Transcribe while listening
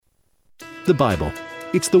The Bible.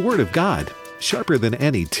 It's the Word of God, sharper than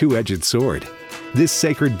any two-edged sword. This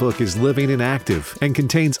sacred book is living and active and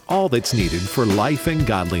contains all that's needed for life and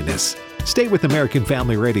godliness. Stay with American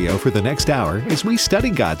Family Radio for the next hour as we study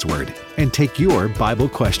God's Word and take your Bible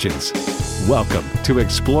questions. Welcome to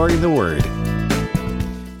Exploring the Word.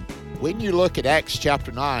 When you look at Acts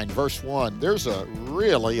chapter 9, verse 1, there's a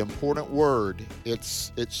really important word. It's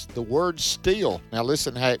the word still. Now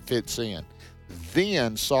listen how it fits in.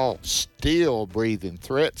 Then Saul, still breathing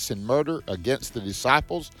threats and murder against the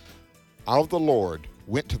disciples of the Lord,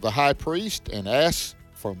 went to the high priest and asked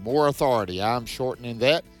for more authority. I'm shortening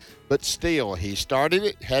that. But still, he started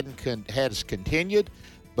it, has continued,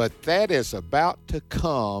 but that is about to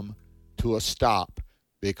come to a stop,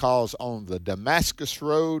 because on the Damascus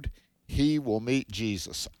Road, he will meet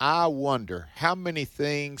Jesus. I wonder how many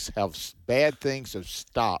bad things have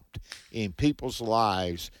stopped in people's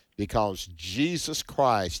lives because Jesus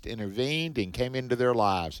Christ intervened and came into their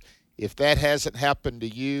lives. If that hasn't happened to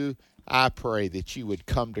you, I pray that you would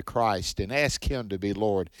come to Christ and ask Him to be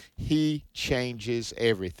Lord. He changes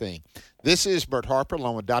everything. This is Bert Harper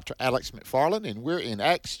along with Dr. Alex McFarland, and we're in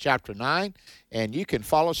Acts chapter 9, and you can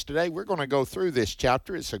follow us today. We're going to go through this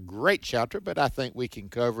chapter. It's a great chapter, but I think we can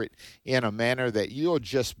cover it in a manner that you'll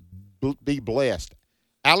just be blessed.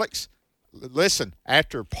 Alex, listen,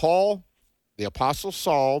 after Paul, the Apostle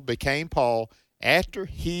Saul, became Paul, after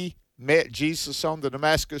he met Jesus on the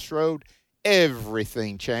Damascus Road,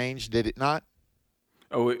 everything changed, did it not?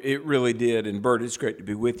 Oh, it really did. And Bert, it's great to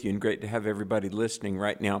be with you and great to have everybody listening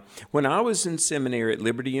right now. When I was in seminary at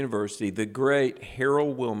Liberty University, the great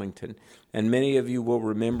Harold Wilmington, and many of you will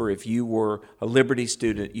remember, if you were a Liberty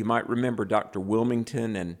student, you might remember Dr.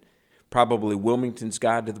 Wilmington and probably Wilmington's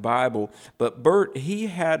Guide to the Bible. But Bert, he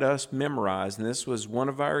had us memorize, and this was one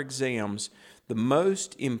of our exams, the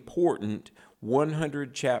most important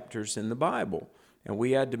 100 chapters in the Bible. And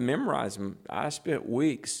we had to memorize them. I spent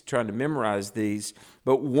weeks trying to memorize these.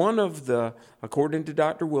 But one of the, according to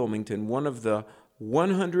Dr. Wilmington, one of the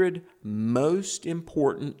 100 most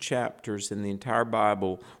important chapters in the entire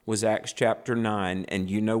Bible was Acts chapter 9. And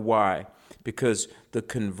you know why? Because the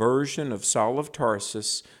conversion of Saul of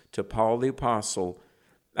Tarsus to Paul the Apostle,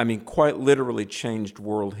 quite literally changed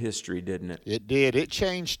world history, didn't it? It did. It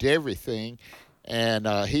changed everything. And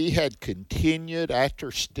he had continued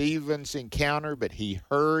after Stephen's encounter, but he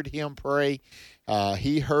heard him pray.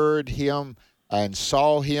 He heard him and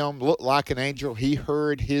saw him look like an angel. He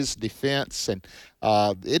heard his defense, and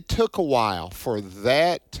it took a while for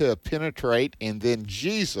that to penetrate. And then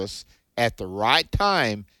Jesus, at the right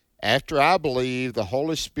time, after I believe the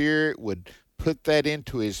Holy Spirit would put that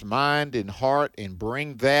into his mind and heart and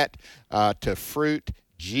bring that to fruit,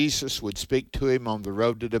 Jesus would speak to him on the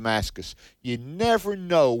road to Damascus. You never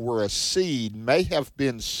know where a seed may have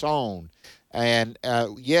been sown. And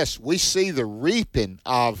yes, we see the reaping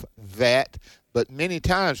of that, but many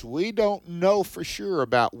times we don't know for sure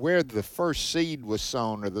about where the first seed was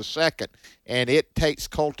sown or the second. And it takes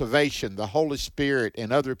cultivation, the Holy Spirit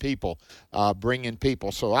and other people bringing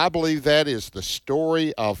people. So I believe that is the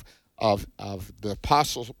story of the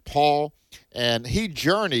Apostle Paul. And he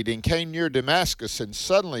journeyed and came near Damascus, and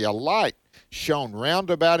suddenly a light shone round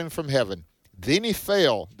about him from heaven. Then he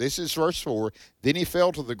fell, this is verse 4, then he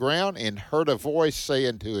fell to the ground and heard a voice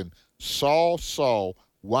saying to him, Saul, Saul,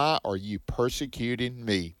 why are you persecuting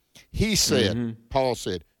me? He said, Paul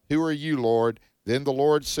said, who are you, Lord? Then the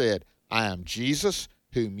Lord said, I am Jesus,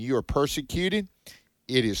 whom you are persecuting.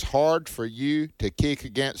 It is hard for you to kick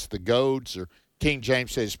against the goads, or King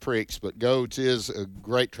James says pricks, but goads is a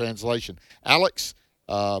great translation. Alex,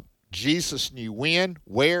 Jesus knew when,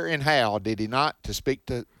 where, and how, did he not, to speak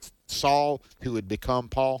to Saul, who would become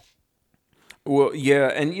Paul? Well, yeah,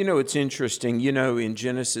 and it's interesting, in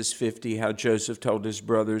Genesis 50, how Joseph told his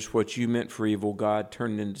brothers, what you meant for evil, God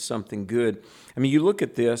turned into something good. You look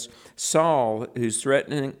at this, Saul, who's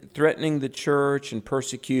threatening the church and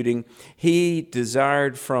persecuting, he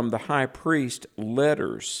desired from the high priest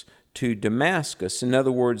letters to Damascus. In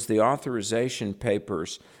other words, the authorization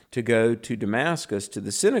papers to go to Damascus, to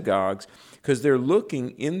the synagogues, because they're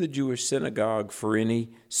looking in the Jewish synagogue for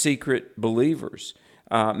any secret believers,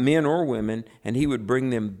 men or women, and he would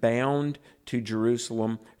bring them bound to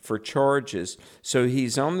Jerusalem for charges. So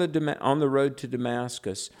he's on the road to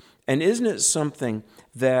Damascus. And isn't it something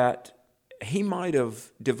that he might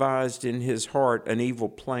have devised in his heart an evil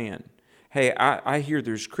plan? Hey, I hear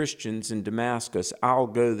there's Christians in Damascus. I'll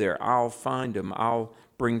go there. I'll find them. I'll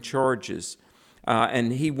bring charges.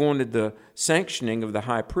 And he wanted the sanctioning of the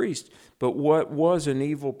high priest. But what was an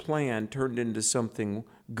evil plan turned into something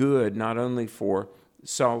good, not only for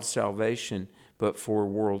Saul's salvation, but for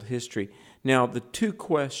world history. Now, the two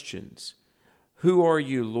questions, who are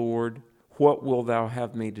you, Lord? What will thou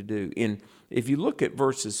have me to do? If you look at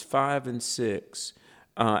verses 5 and 6,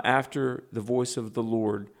 after the voice of the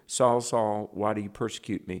Lord, Saul, Saul, why do you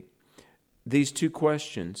persecute me? These two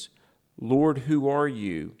questions, Lord, who are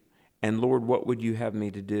you? And Lord, what would you have me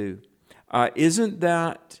to do? Aren't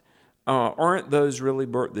those really,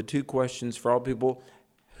 Bert, the two questions for all people?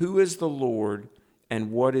 Who is the Lord and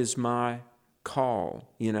what is my call?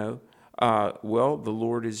 Well, the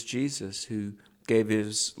Lord is Jesus who gave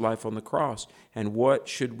his life on the cross. And what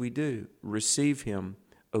should we do? Receive him,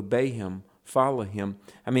 obey him, follow him.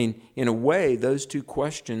 I mean, in a way, those two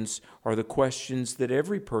questions are the questions that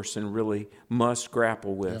every person really must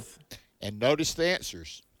grapple with. Yeah. And notice the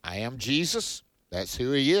answers. I am Jesus. That's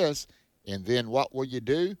who he is. And then what will you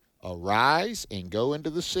do? Arise and go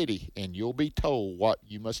into the city, and you'll be told what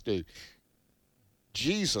you must do.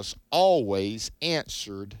 Jesus always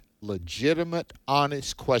answered legitimate,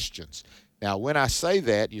 honest questions. Now, when I say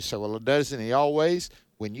that, you say, well, doesn't he always?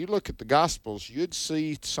 When you look at the Gospels, you'd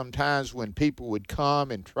see sometimes when people would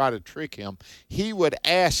come and try to trick him, he would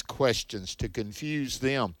ask questions to confuse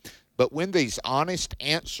them. But when these honest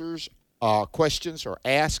questions are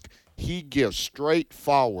asked, he gives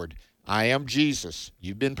straightforward, I am Jesus.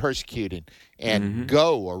 You've been persecuted. And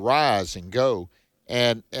go, arise and go.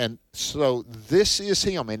 And so this is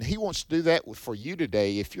him. And he wants to do that for you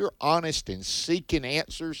today. If you're honest and seeking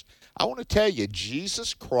answers, I want to tell you,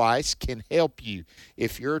 Jesus Christ can help you.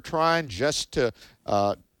 If you're trying just to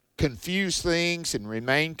confuse things and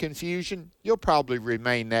remain confusion, you'll probably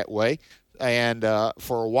remain that way and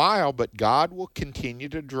for a while, but God will continue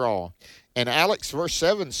to draw. And Alex, verse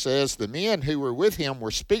 7 says, the men who were with him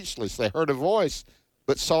were speechless. They heard a voice,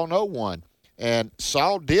 but saw no one. And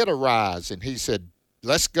Saul did arise, and he said,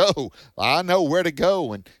 let's go. I know where to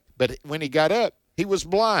go. But when he got up, he was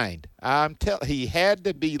blind. He had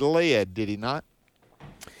to be led, did he not?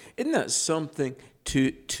 Isn't that something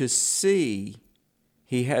to see?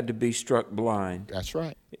 He had to be struck blind. That's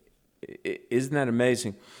right. Isn't that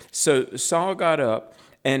amazing? So Saul got up,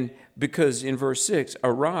 and because in verse 6,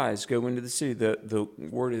 arise, go into the city. The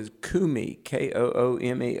word is koome,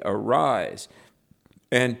 Koome, arise.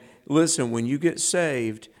 And listen, when you get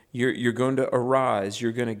saved, you're going to arise.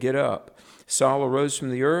 You're going to get up. Saul arose from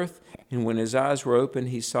the earth, and when his eyes were opened,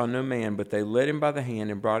 he saw no man, but they led him by the hand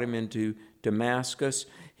and brought him into Damascus.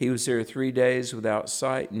 He was there 3 days without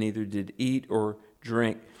sight, neither did eat or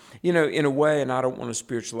drink. In a way, and I don't want to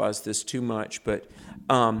spiritualize this too much, but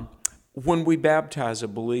when we baptize a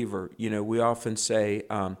believer, we often say,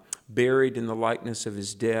 buried in the likeness of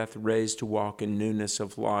his death, raised to walk in newness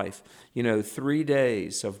of life. 3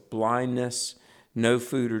 days of blindness, no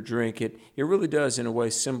food or drink. It really does, in a way,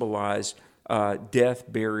 symbolize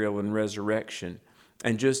death, burial, and resurrection.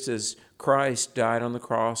 And just as Christ died on the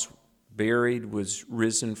cross, buried, was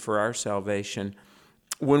risen for our salvation,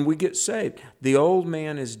 when we get saved, the old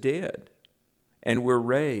man is dead, and we're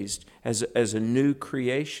raised as a new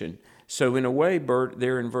creation. So in a way, Bert,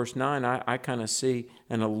 there in verse 9, I kind of see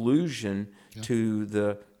an allusion to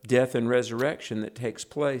the death and resurrection that takes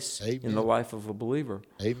place in the life of a believer.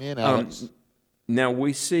 Amen, Alex. Now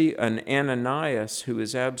we see an Ananias who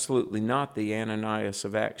is absolutely not the Ananias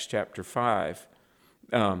of Acts chapter 5.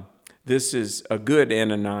 This is a good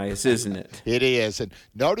Ananias, isn't it? It is. And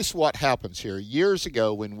notice what happens here. Years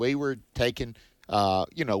ago when we were taking,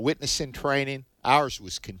 witnessing training, ours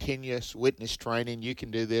was continuous witness training. You can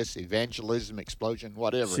do this, evangelism, explosion,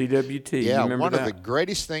 whatever. CWT. Yeah, you one that? of the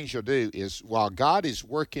greatest things you'll do is while God is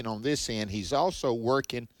working on this end, he's also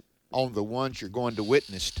working on the ones you're going to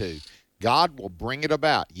witness to. God will bring it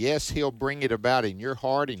about. Yes, he'll bring it about in your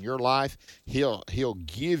heart, in your life. He'll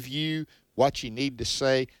give you what you need to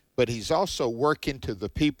say, but he's also working to the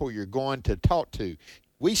people you're going to talk to.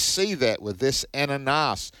 We see that with this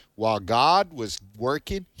Ananias. While God was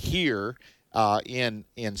working here in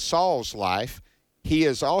Saul's life, he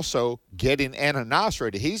is also getting Ananias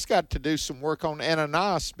ready. He's got to do some work on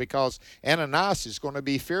Ananias because Ananias is going to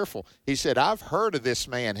be fearful. He said, I've heard of this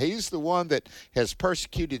man. He's the one that has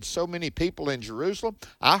persecuted so many people in Jerusalem.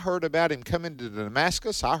 I heard about him coming to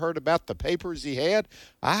Damascus. I heard about the papers he had.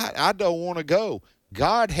 I don't want to go.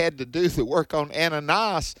 God had to do the work on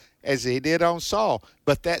Ananias as he did on Saul.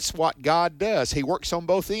 But that's what God does. He works on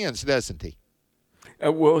both ends, doesn't he?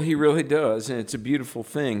 Well, he really does, and it's a beautiful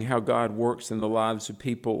thing how God works in the lives of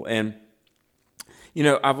people. And,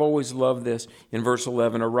 I've always loved this. In verse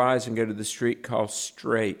 11, arise and go to the street called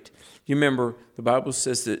Straight. You remember, the Bible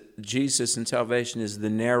says that Jesus and salvation is the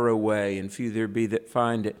narrow way, and few there be that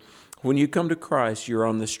find it. When you come to Christ, you're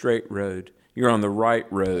on the straight road. You're on the right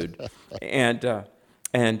road.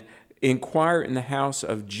 And inquire in the house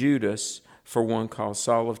of Judas for one called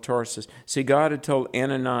Saul of Tarsus. See, God had told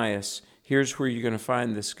Ananias, here's where you're going to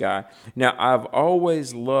find this guy. Now, I've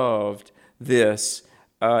always loved this.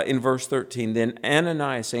 In verse 13, then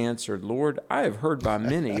Ananias answered, Lord, I have heard by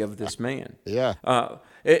many of this man. Yeah.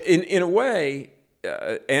 In a way,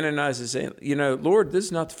 Ananias is saying, Lord, this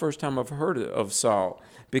is not the first time I've heard of Saul,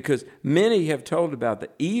 because many have told about the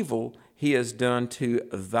evil he has done to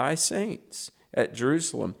thy saints at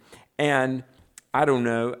Jerusalem. And I don't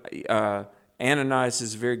know, Ananias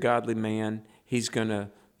is a very godly man. He's going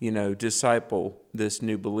to, disciple this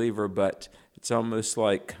new believer, but it's almost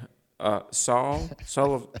like, Saul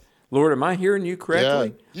of, Lord, am I hearing you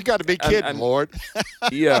correctly? Yeah. You got to be kidding, Lord.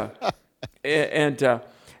 Yeah. And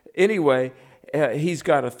anyway, he's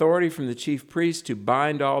got authority from the chief priest to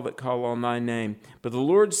bind all that call on thy name. But the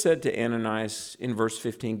Lord said to Ananias in verse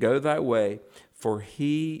 15, go thy way, for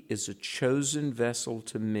he is a chosen vessel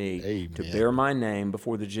to me. Amen. To bear my name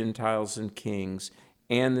before the Gentiles and kings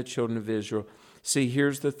and the children of Israel. See,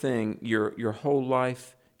 here's the thing. Your whole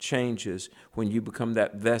life changes when you become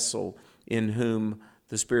that vessel in whom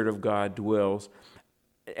the Spirit of God dwells.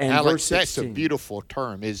 And Alex, verse 16, that's a beautiful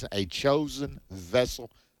term, is a chosen vessel.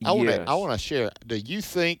 I want to share. Do you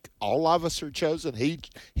think all of us are chosen?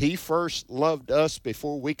 He first loved us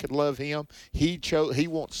before we could love him. He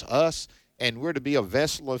wants us, and we're to be a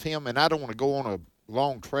vessel of him. And I don't want to go on a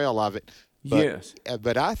long trail of it. But, yes.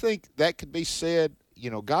 But I think that could be said.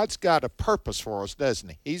 God's got a purpose for us, doesn't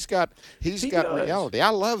he? He's got reality. I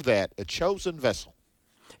love that, a chosen vessel.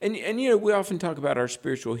 And we often talk about our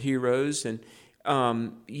spiritual heroes, and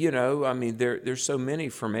there's so many,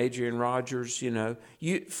 from Adrian Rogers.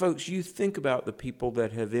 Folks, you think about the people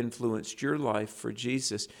that have influenced your life for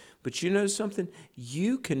Jesus, but you know something?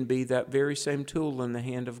 You can be that very same tool in the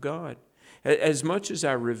hand of God. As much as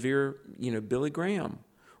I revere, Billy Graham,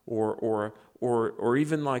 or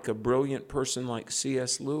even like a brilliant person like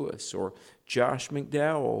C.S. Lewis or Josh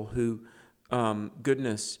McDowell, who,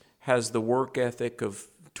 has the work ethic of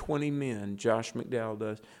 20 men. Josh McDowell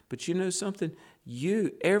does. But you know something?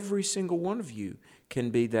 Every single one of you can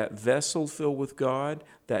be that vessel filled with God,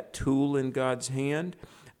 that tool in God's hand.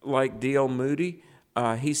 Like D.L. Moody,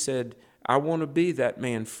 he said, I want to be that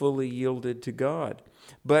man fully yielded to God.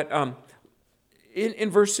 But in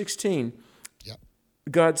verse 16,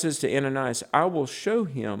 God says to Ananias, I will show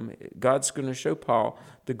him, God's going to show Paul,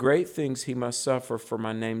 the great things he must suffer for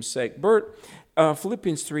my name's sake. Bert,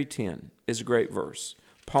 Philippians 3:10 is a great verse.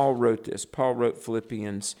 Paul wrote this. Paul wrote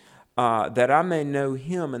Philippians, that I may know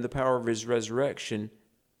him and the power of his resurrection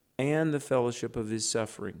and the fellowship of his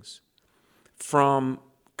sufferings. From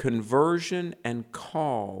conversion and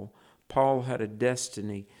call, Paul had a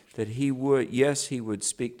destiny that he would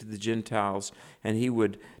speak to the Gentiles, and he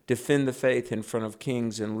would defend the faith in front of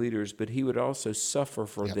kings and leaders, but he would also suffer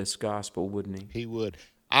for this gospel, wouldn't he? He would.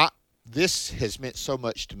 This has meant so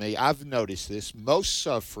much to me. I've noticed this. Most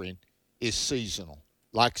suffering is seasonal.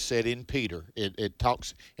 Like said in Peter, it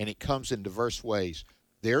talks, and it comes in diverse ways.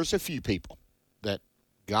 There's a few people that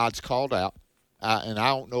God's called out, and I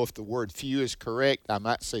don't know if the word few is correct. I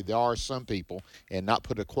might say there are some people, and not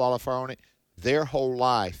put a qualifier on it. Their whole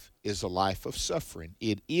life is a life of suffering.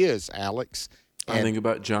 It is, Alex. I think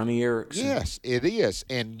about Johnny Erickson. Yes, it is.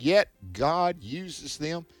 And yet God uses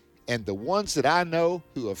them. And the ones that I know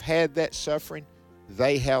who have had that suffering,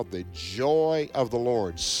 they have the joy of the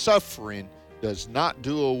Lord. Suffering does not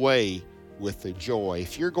do away with the joy.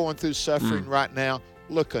 If you're going through suffering right now,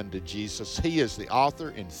 look unto Jesus. He is the author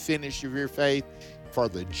and finisher of your faith. For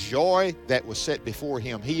the joy that was set before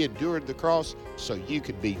him, he endured the cross so you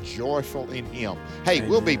could be joyful in him. Hey, Amen.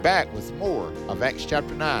 We'll be back with more of Acts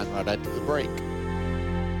chapter 9 right after the break.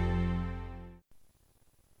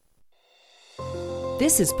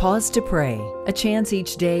 This is Pause to Pray, a chance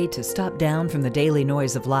each day to stop down from the daily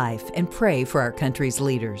noise of life and pray for our country's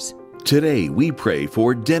leaders. Today we pray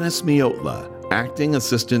for Dennis Miotla, Acting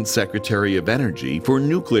Assistant Secretary of Energy for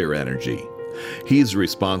Nuclear Energy. He is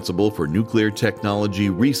responsible for nuclear technology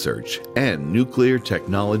research and nuclear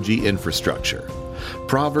technology infrastructure.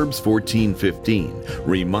 Proverbs 14:15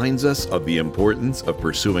 reminds us of the importance of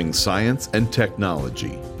pursuing science and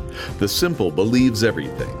technology. The simple believes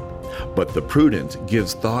everything, but the prudent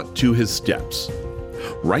gives thought to his steps.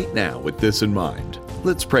 Right now, with this in mind,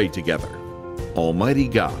 let's pray together. Almighty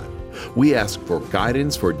God, we ask for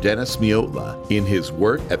guidance for Dennis Miotla in his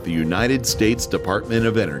work at the United States Department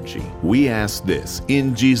of Energy. We ask this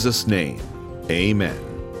in Jesus' name. Amen.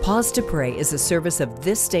 Pause to Pray is a service of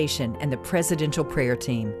this station and the Presidential Prayer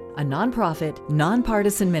Team, a nonprofit,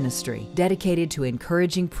 nonpartisan ministry dedicated to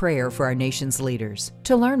encouraging prayer for our nation's leaders.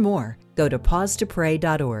 To learn more, go to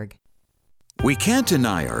pausetopray.org. We can't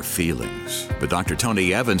deny our feelings, but Dr.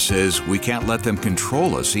 Tony Evans says we can't let them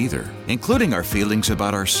control us either, including our feelings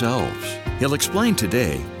about ourselves. He'll explain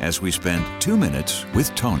today as we spend 2 minutes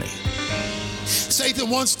with Tony. Satan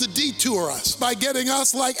wants to detour us by getting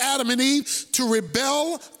us, like Adam and Eve, to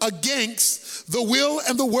rebel against the will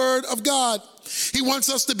and the word of God. He wants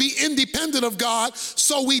us to be independent of God,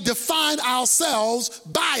 so we define ourselves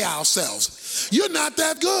by ourselves. You're not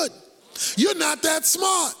that good. You're not that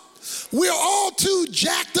smart. We're all too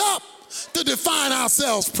jacked up to define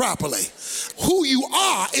ourselves properly. Who you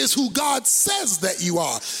are is who God says that you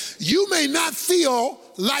are. You may not feel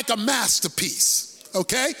like a masterpiece,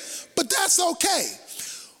 okay? But that's okay.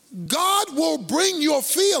 God will bring your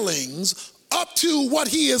feelings up to what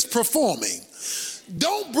he is performing.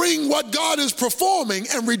 Don't bring what God is performing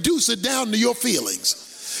and reduce it down to your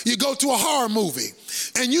feelings. You go to a horror movie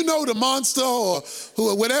and you know the monster or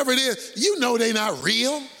whatever it is, you know they're not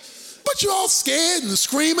real, but you're all scared and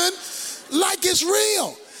screaming like it's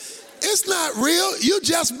real. It's not real. You've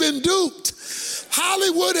just been duped.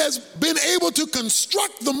 Hollywood has been able to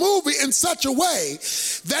construct the movie in such a way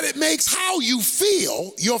that it makes how you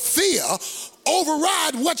feel, your fear,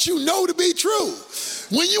 override what you know to be true.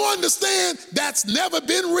 When you understand that's never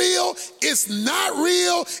been real, it's not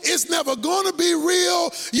real, it's never going to be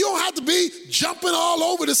real, you don't have to be jumping all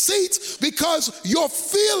over the seats because your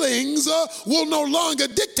feelings will no longer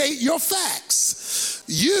dictate your facts.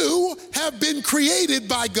 You have been created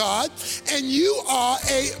by God, and you are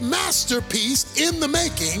a masterpiece in the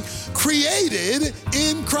making, created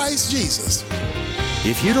in Christ Jesus.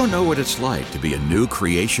 If you don't know what it's like to be a new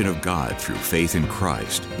creation of God through faith in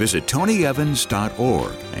Christ, visit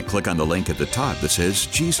TonyEvans.org and click on the link at the top that says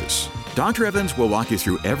Jesus. Dr. Evans will walk you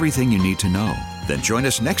through everything you need to know. Then join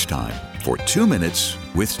us next time for 2 Minutes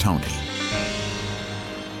with Tony.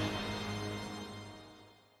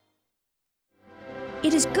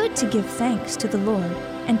 It is good to give thanks to the Lord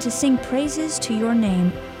and to sing praises to your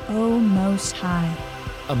name, O Most High.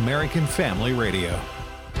 American Family Radio.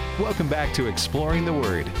 Welcome back to Exploring the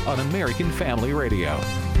Word on American Family Radio.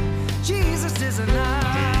 Jesus is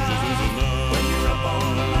enough. Jesus is enough. When you're up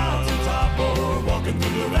on a mountaintop or walking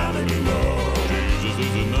through the valley below. Jesus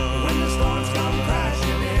is enough. When the storms come crashing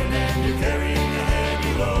in and you're carrying your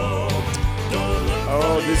heavy load. Don't look.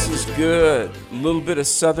 Oh, this is good. A little bit of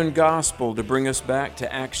Southern gospel to bring us back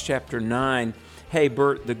to Acts chapter 9. Hey,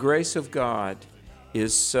 Bert, the grace of God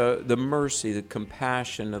is the mercy, the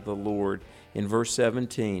compassion of the Lord. In verse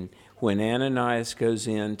 17, when Ananias goes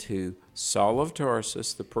in to Saul of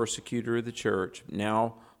Tarsus, the persecutor of the church,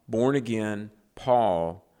 now born again,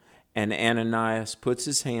 Paul, and Ananias puts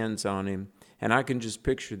his hands on him, and I can just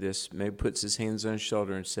picture this, maybe puts his hands on his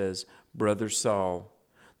shoulder and says, Brother Saul,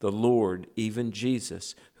 the Lord, even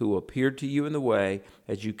Jesus, who appeared to you in the way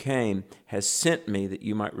as you came, has sent me that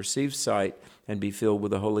you might receive sight and be filled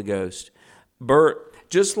with the Holy Ghost. Bert,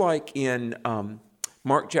 just like in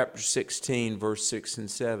Mark chapter 16, verse 6 and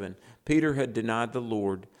 7, Peter had denied the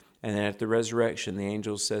Lord, and at the resurrection, the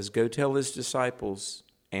angel says, go tell his disciples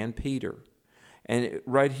and Peter. And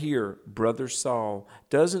right here, Brother Saul,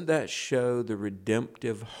 doesn't that show the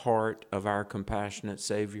redemptive heart of our compassionate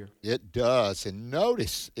Savior? It does. And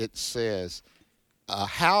notice it says,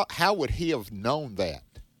 how would he have known that?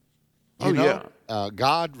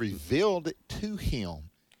 God revealed it to him.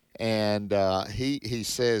 And he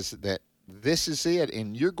says that this is it,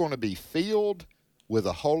 and you're going to be filled with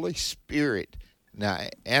the Holy Spirit. Now,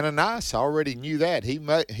 Ananias already knew that. He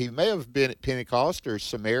may have been at Pentecost or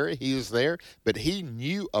Samaria. He was there, but he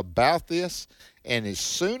knew about this. And as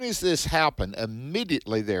soon as this happened,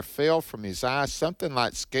 immediately there fell from his eyes something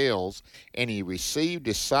like scales, and he received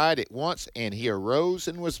his sight at once, and he arose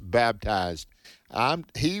and was baptized. When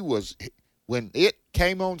it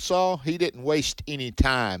came on Saul, he didn't waste any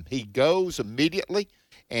time. He goes immediately.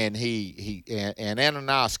 And and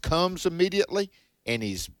Ananias comes immediately, and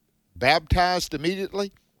he's baptized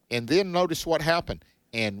immediately. And then notice what happened.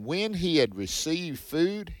 And when he had received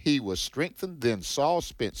food, he was strengthened. Then Saul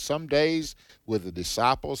spent some days with the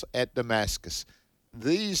disciples at Damascus.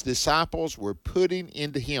 These disciples were putting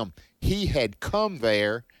into him. He had come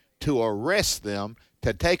there to arrest them,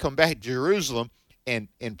 to take them back to Jerusalem. And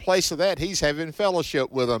in place of that, he's having fellowship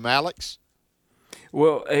with them, Alex.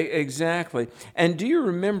 Well, exactly. And do you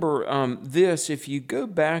remember this? If you go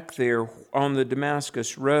back there on the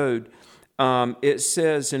Damascus Road, it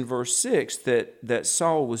says in verse 6 that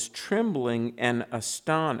Saul was trembling and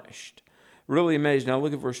astonished. Really amazed. Now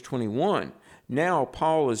look at verse 21. Now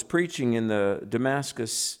Paul is preaching in the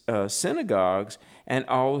Damascus synagogues, and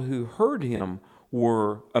all who heard him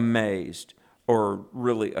were amazed, or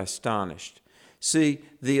really astonished. See,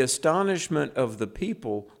 the astonishment of the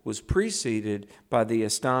people was preceded by the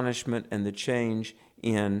astonishment and the change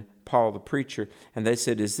in Paul the preacher. And they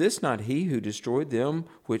said, "Is this not he who destroyed them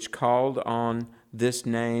which called on this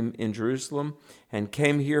name in Jerusalem, and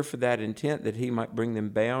came here for that intent, that he might bring them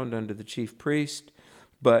bound unto the chief priest?"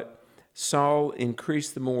 But Saul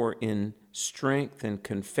increased the more in strength and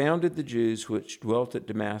confounded the Jews which dwelt at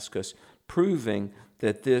Damascus, proving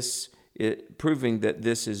that this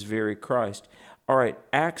is very Christ. All right,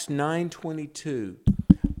 Acts 9:22.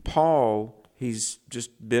 Paul, he's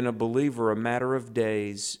just been a believer a matter of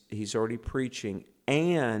days. He's already preaching,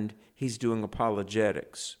 and he's doing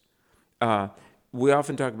apologetics. We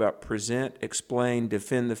often talk about present, explain,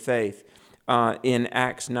 defend the faith. In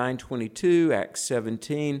Acts 9:22, Acts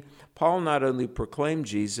 17, Paul not only proclaimed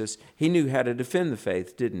Jesus, he knew how to defend the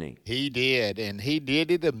faith, didn't he? He did, and he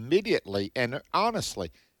did it immediately. And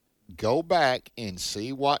honestly, go back and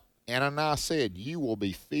see what Ananias said. You will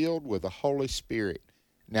be filled with the Holy Spirit.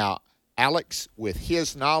 Now, Alex, with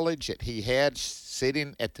his knowledge that he had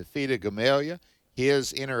sitting at the feet of Gamaliel,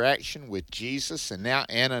 his interaction with Jesus, and now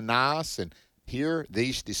Ananias, and here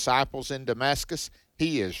these disciples in Damascus,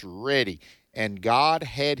 he is ready. And God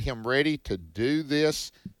had him ready to do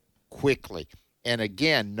this quickly. And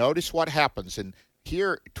again, notice what happens. And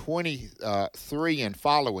here, 23 and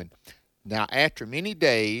following. Now, after many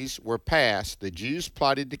days were passed, the Jews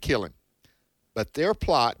plotted to kill him. But their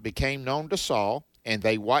plot became known to Saul, and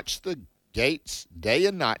they watched the gates day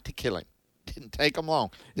and night to kill him. Didn't take them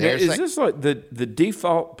long. Now, is this like the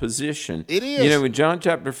default position? It is. You know, in John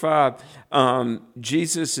chapter 5,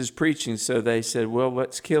 Jesus is preaching, so they said, well,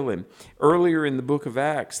 let's kill him. Earlier in the book of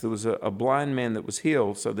Acts, there was a blind man that was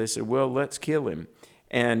healed, so they said, well, let's kill him.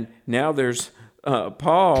 And now there's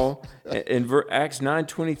Paul in Acts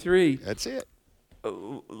 9:23. That's it.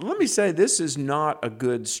 Let me say, this is not a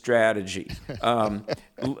good strategy.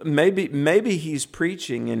 Maybe he's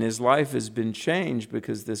preaching and his life has been changed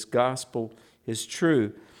because this gospel is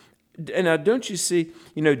true. And now, don't you see,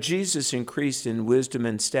 Jesus increased in wisdom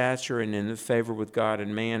and stature and in the favor with God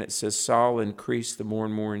and man. It says Saul increased the more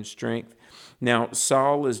and more in strength. Now,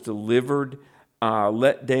 Saul is delivered,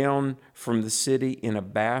 let down from the city in a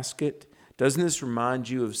basket. Doesn't this remind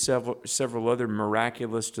you of several other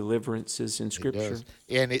miraculous deliverances in Scripture?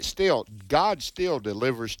 It does. And God still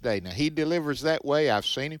delivers today. Now, he delivers that way. I've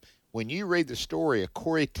seen him. When you read the story of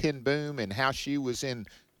Corrie ten Boom and how she was in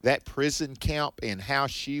that prison camp and how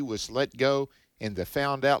she was let go, and they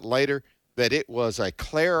found out later that it was a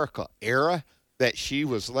clerical error that she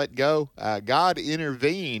was let go, God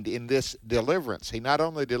intervened in this deliverance. He not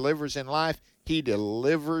only delivers in life, he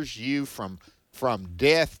delivers you from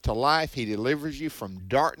death to life. He delivers you from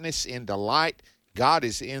darkness into light. God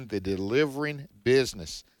is in the delivering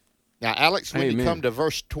business. Now, Alex, when you come to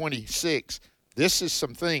verse 26, this is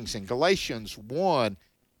some things. And Galatians 1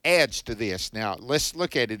 adds to this. Now, let's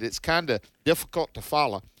look at it. It's kind of difficult to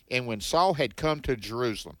follow. And when Saul had come to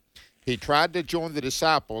Jerusalem, he tried to join the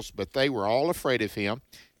disciples, but they were all afraid of him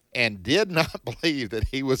and did not believe that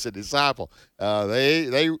he was a disciple.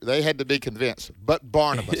 They had to be convinced. But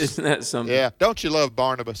Barnabas. Isn't that something? Yeah. Don't you love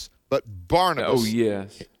Barnabas? But Barnabas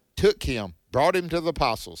yes. took him, brought him to the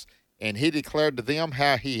apostles, and he declared to them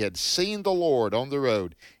how he had seen the Lord on the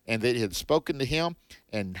road, and that he had spoken to him,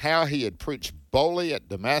 and how he had preached boldly at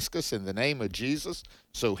Damascus in the name of Jesus.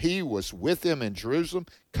 So he was with them in Jerusalem,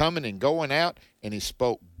 coming and going out, and he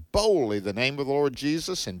spoke boldly the name of the Lord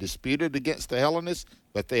Jesus and disputed against the Hellenists,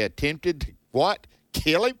 but they attempted to, what?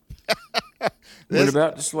 Kill him? What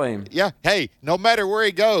about to slay him? Yeah. Hey, no matter where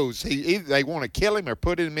he goes, either they want to kill him or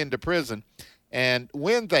put him into prison. And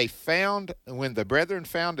when the brethren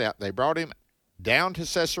found out, they brought him down to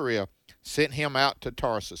Caesarea, sent him out to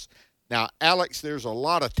Tarsus. Now, Alex, there's a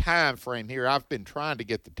lot of time frame here. I've been trying to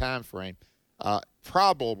get the time frame.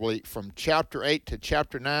 Probably from chapter 8 to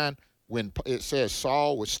chapter 9, when it says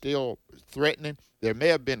Saul was still threatening, there may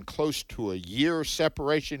have been close to a year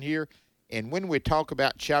separation here. And when we talk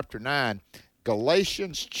about chapter 9,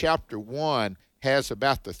 Galatians chapter 1 has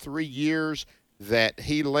about the 3 years that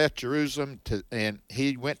he left Jerusalem and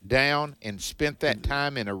he went down and spent that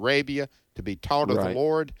time in Arabia to be taught of the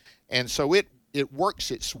Lord. And so it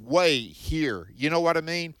works its way here. You know what I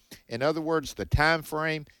mean? In other words, the time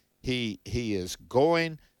frame, he is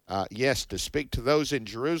going, yes, to speak to those in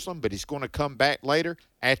Jerusalem, but he's going to come back later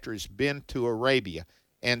after he's been to Arabia.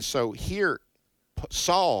 And so here,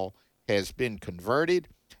 Saul has been converted,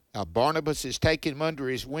 Barnabas is taking him under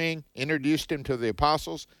his wing, introduced him to the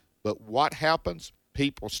apostles. But what happens?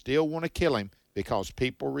 People still want to kill him because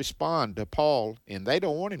people respond to Paul, and they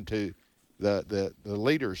don't want him to. The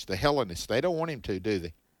leaders, the Hellenists, they don't want him to, do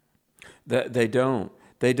they? They don't.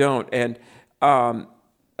 They don't. And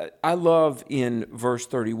I love in verse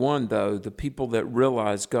 31, though, the people that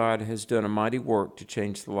realize God has done a mighty work to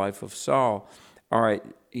change the life of Saul. All right,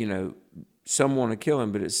 some want to kill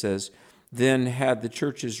him, but it says, then had the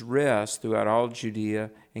churches rest throughout all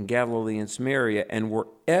Judea and Galilee and Samaria, and were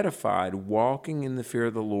edified, walking in the fear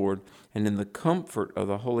of the Lord and in the comfort of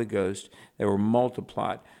the Holy Ghost. They were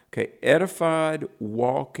multiplied. Okay, edified,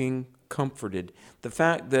 walking, comforted. The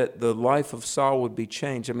fact that the life of Saul would be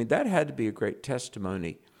changed, that had to be a great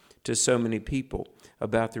testimony to so many people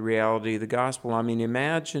about the reality of the gospel.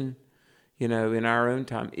 Imagine, in our own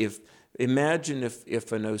time, imagine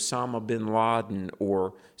if an Osama bin Laden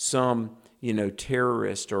or some,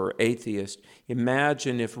 terrorist or atheist,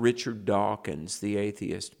 imagine if Richard Dawkins, the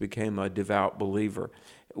atheist, became a devout believer,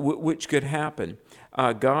 which could happen.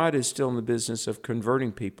 God is still in the business of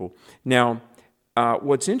converting people. Now,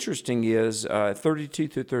 what's interesting is 32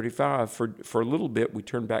 through 35, for a little bit, we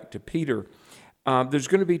turn back to Peter. There's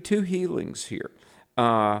going to be two healings here,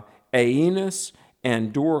 Aeneas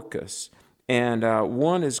and Dorcas. And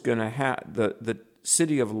one is going to have the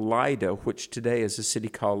city of Lydda, which today is a city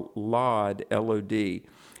called Lod, L-O-D,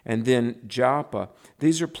 and then Joppa.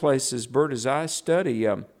 These are places, Bert, as I study,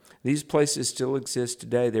 these places still exist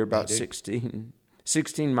today. They're about 16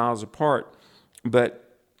 miles apart.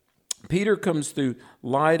 But Peter comes through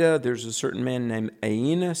Lydda. There's a certain man named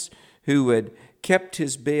Aeneas who had kept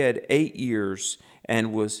his bed 8 years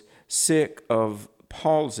and was sick of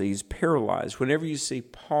palsy. He's paralyzed. Whenever you see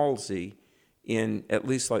palsy, in at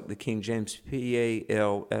least like the King James,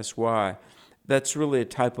 P-A-L-S-Y, that's really a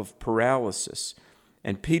type of paralysis.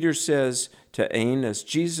 And Peter says to Aeneas,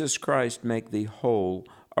 Jesus Christ make thee whole.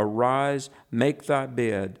 Arise, make thy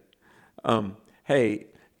bed. Hey,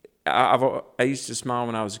 I used to smile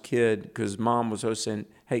when I was a kid because Mom was always saying,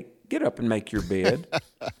 hey, get up and make your bed.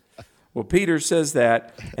 Well, Peter says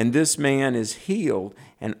that, and this man is healed,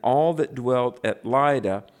 and all that dwelt at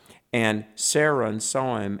Lydda and Saron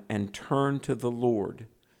saw him and turned to the Lord.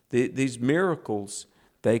 These miracles,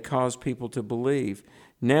 they cause people to believe.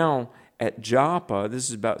 Now, at Joppa, this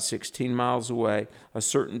is about 16 miles away, a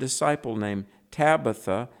certain disciple named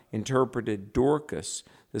Tabitha, interpreted Dorcas,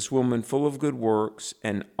 this woman full of good works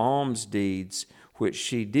and alms deeds, which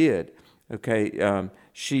she did. Okay,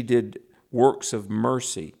 she did works of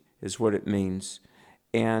mercy, is what it means.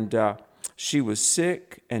 And she was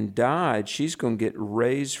sick and died. She's going to get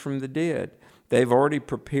raised from the dead. They've already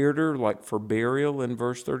prepared her like for burial in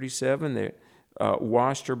verse 37. They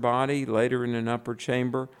washed her body, laid her in an upper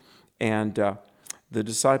chamber. And the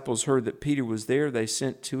disciples heard that Peter was there. They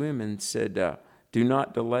sent to him and said, do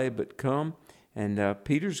not delay, but come. And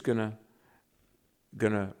Peter's gonna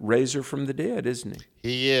raise her from the dead, isn't he?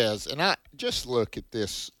 He is. And I just look at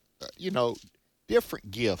this,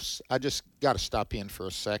 different gifts. I just got to stop in for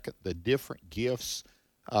a second. The different gifts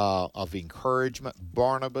of encouragement.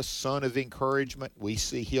 Barnabas, son of encouragement. We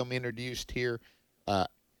see him introduced here.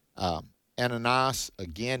 Ananias,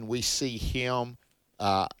 again, we see him.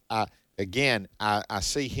 I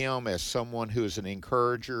see him as someone who is an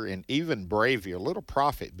encourager and even braver, a little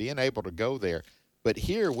prophet, being able to go there. But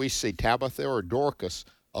here we see Tabitha or Dorcas,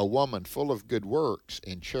 a woman full of good works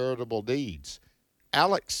and charitable deeds.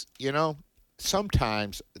 Alex,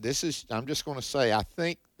 sometimes I'm just going to say, I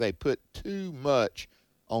think they put too much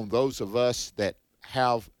on those of us that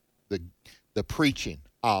have the preaching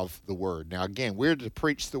of the word. Now, again, we're to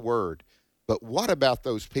preach the word. But what about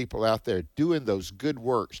those people out there doing those good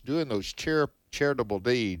works, doing those charitable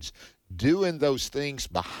deeds, doing those things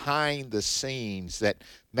behind the scenes that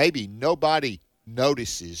maybe nobody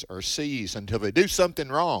notices or sees until they do something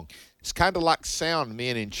wrong? It's kind of like sound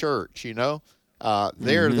men in church, They're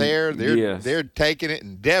taking it,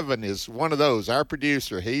 and Devin is one of those, our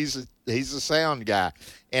producer. He's a sound guy,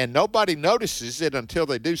 and nobody notices it until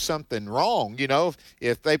they do something wrong.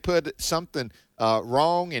 If they put something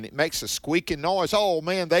wrong and it makes a squeaking noise, oh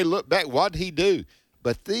man, they look back, what did he do?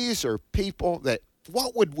 But these are people that,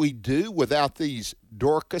 what would we do without these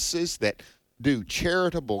Dorcases that do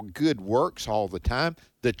charitable good works all the time?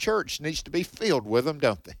 The church needs to be filled with them,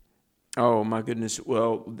 don't they? Oh, my goodness.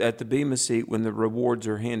 Well, at the Bema Seat, when the rewards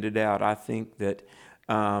are handed out, I think that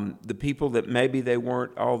the people that maybe they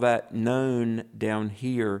weren't all that known down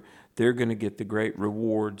here, they're going to get the great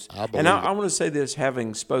rewards. I want to say this,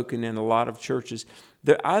 having spoken in a lot of churches,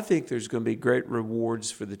 I think there's going to be great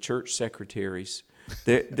rewards for the church secretaries.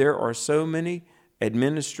 There are so many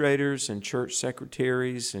administrators and church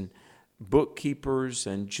secretaries and bookkeepers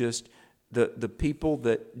and just the people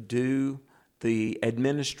that do the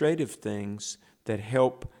administrative things that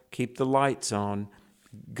help keep the lights on.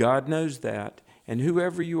 God knows that. And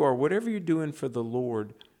whoever you are, whatever you're doing for the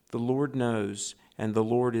Lord knows, and the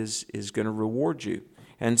Lord is going to reward you.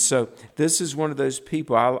 And so this is one of those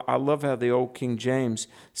people. I love how the old King James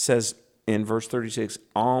says in verse 36,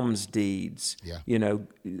 alms deeds,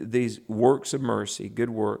 these works of mercy,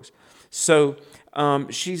 good works. So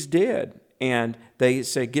she's dead. And they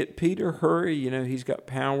say, get Peter, hurry, he's got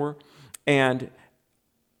power. And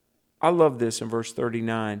I love this in verse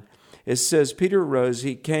 39. It says, Peter arose,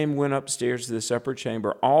 he went upstairs to this upper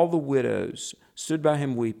chamber. All the widows stood by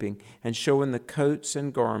him weeping and showing the coats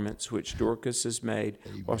and garments which Dorcas has made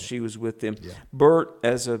while she was with them. Yeah. Bert,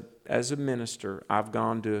 as a minister, I've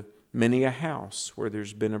gone to many a house where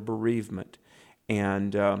there's been a bereavement.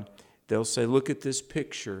 And they'll say, look at this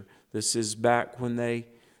picture. This is back when they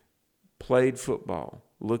played football.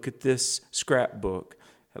 Look at this scrapbook.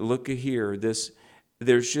 Look at here.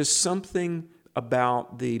 There's just something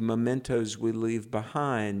about the mementos we leave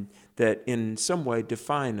behind that in some way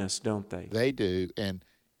define us, don't they? They do. And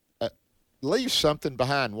leave something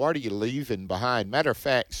behind. What are you leaving behind? Matter of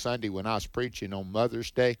fact, Sunday when I was preaching on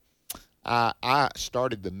Mother's Day, I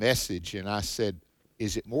started the message and I said,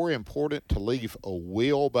 is it more important to leave a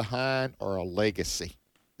will behind or a legacy?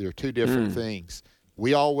 They're two different things.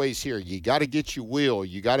 We always hear, you got to get your will.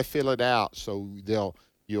 You got to fill it out so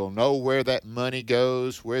you'll know where that money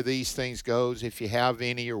goes, where these things goes, if you have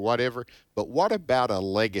any or whatever. But what about a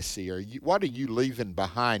legacy? What are you leaving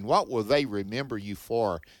behind? What will they remember you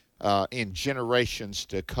for in generations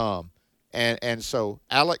to come? And so,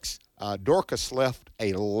 Alex, Dorcas left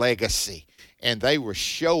a legacy, and they were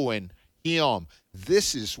showing him,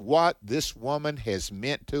 this is what this woman has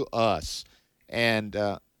meant to us. And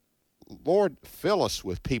Lord, fill us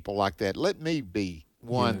with people like that. Let me be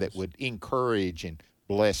one that would encourage and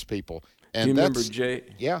bless people. And do you remember Jay?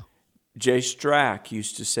 Yeah. Jay Strack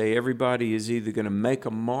used to say, everybody is either going to make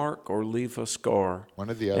a mark or leave a scar. One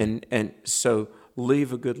or the other. And so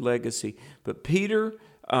leave a good legacy. But Peter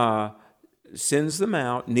sends them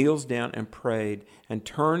out, kneels down and prayed. And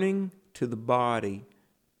turning to the body,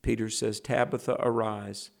 Peter says, Tabitha,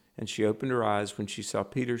 arise. And she opened her eyes. When she saw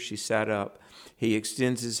Peter, she sat up. He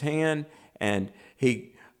extends his hand, and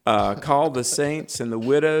he called the saints and the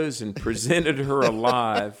widows and presented her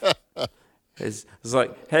alive. It's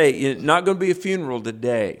like, hey, it's not going to be a funeral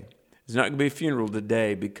today. It's not going to be a funeral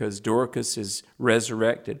today because Dorcas is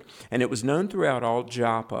resurrected. And it was known throughout all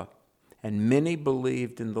Joppa, and many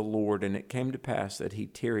believed in the Lord. And it came to pass that he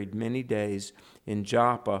tarried many days in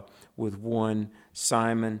Joppa with one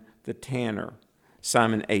Simon a tanner.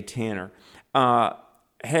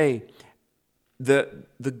 Hey, the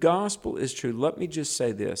gospel is true. Let me just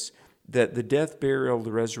say this, that the death, burial,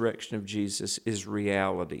 the resurrection of Jesus is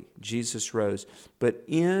reality. Jesus rose. But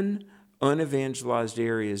in unevangelized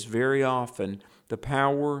areas, very often, the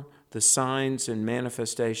power, the signs and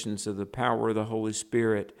manifestations of the power of the Holy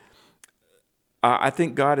Spirit, I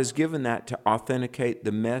think God has given that to authenticate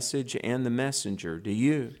the message and the messenger. Do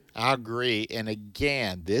you? I agree. And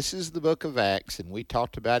again, this is the book of Acts, and we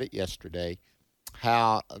talked about it yesterday,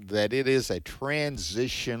 how that it is a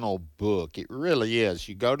transitional book. It really is.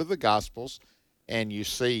 You go to the Gospels, and you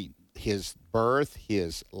see his birth,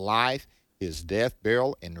 his life, his death,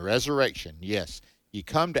 burial, and resurrection. Yes. You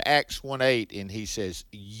come to Acts 1:8, and he says,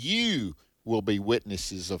 you will be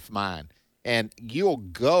witnesses of mine. And you'll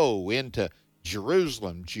go into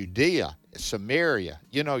Jerusalem, Judea, Samaria.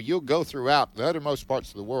 You'll go throughout the uttermost parts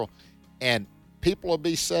of the world, and people will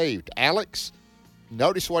be saved. Alex,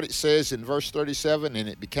 notice what it says in verse 37, and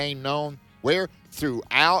it became known where?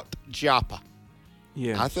 Throughout Joppa.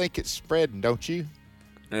 Yeah. I think it's spreading, don't you?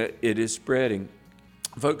 It is spreading.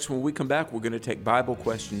 Folks, when we come back, we're going to take Bible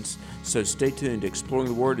questions, so stay tuned. Exploring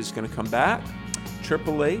the Word is going to come back.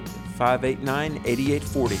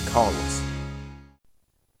 888-589-8840. Call us.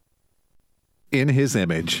 In His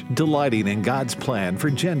image, delighting in God's plan for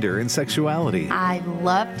gender and sexuality. I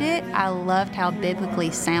loved it. I loved how biblically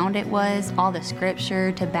sound it was, all the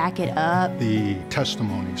scripture to back it up. The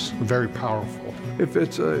testimonies were very powerful. If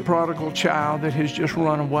it's a prodigal child that has just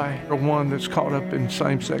run away, or one that's caught up in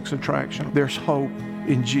same-sex attraction, there's hope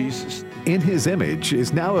in Jesus. In His Image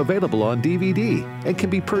is now available on DVD and can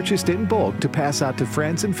be purchased in bulk to pass out to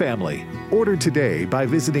friends and family. Order today by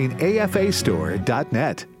visiting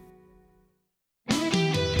afastore.net.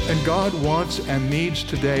 And God wants and needs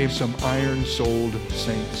today some iron-souled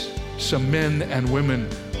saints, some men and women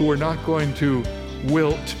who are not going to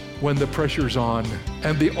wilt when the pressure's on.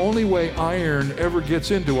 And the only way iron ever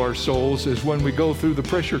gets into our souls is when we go through the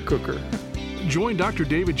pressure cooker. Join Dr.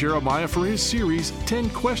 David Jeremiah for his series,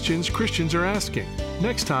 10 Questions Christians Are Asking,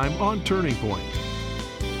 next time on Turning Point.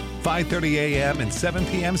 5:30 a.m. and 7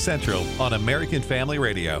 p.m. Central on American Family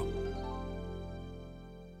Radio.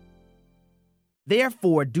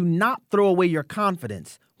 Therefore, do not throw away your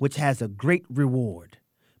confidence, which has a great reward.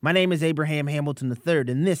 My name is Abraham Hamilton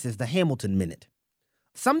III, and this is the Hamilton Minute.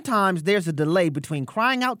 Sometimes there's a delay between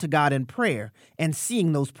crying out to God in prayer and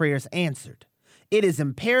seeing those prayers answered. It is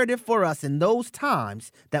imperative for us in those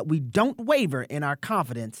times that we don't waver in our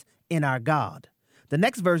confidence in our God. The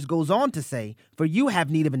next verse goes on to say, "For you have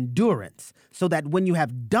need of endurance, so that when you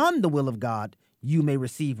have done the will of God, you may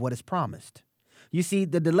receive what is promised." You see,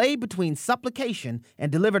 the delay between supplication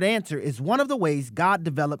and delivered answer is one of the ways God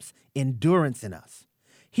develops endurance in us.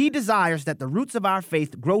 He desires that the roots of our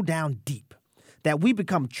faith grow down deep, that we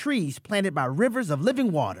become trees planted by rivers of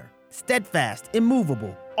living water, steadfast,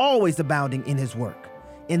 immovable, always abounding in His work.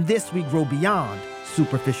 In this, we grow beyond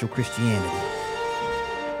superficial Christianity.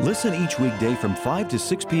 Listen each weekday from 5 to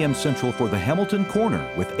 6 p.m. Central for the Hamilton Corner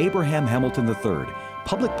with Abraham Hamilton III,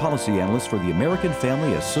 Public Policy Analyst for the American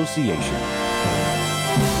Family Association.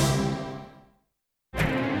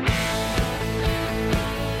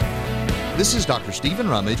 This is Dr. Stephen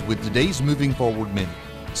Rummage with today's Moving Forward Minute.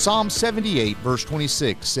 Psalm 78, verse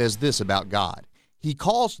 26 says this about God. He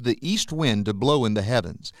caused the east wind to blow in the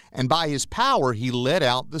heavens, and by His power He let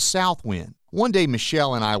out the south wind. One day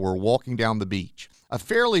Michelle and I were walking down the beach. A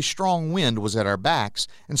fairly strong wind was at our backs,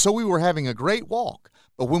 and so we were having a great walk.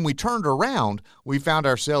 But when we turned around, we found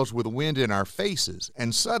ourselves with wind in our faces,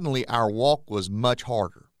 and suddenly our walk was much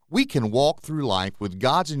harder. We can walk through life with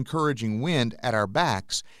God's encouraging wind at our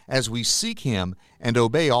backs as we seek Him and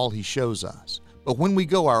obey all He shows us. But when we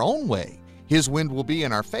go our own way, His wind will be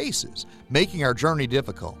in our faces, making our journey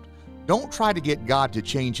difficult. Don't try to get God to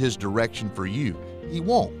change His direction for you. He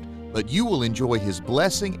won't, but you will enjoy His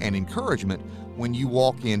blessing and encouragement when you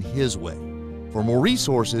walk in His way. For more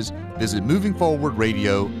resources, visit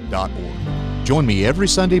movingforwardradio.org. Join me every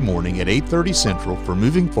Sunday morning at 8:30 Central for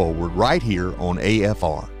Moving Forward right here on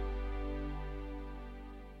AFR.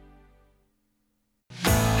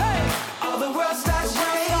 All the world starts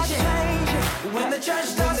changing when the church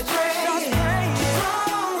starts praying.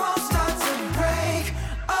 Strongholds start to break.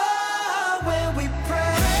 Oh, when we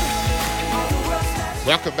pray. All the world starts.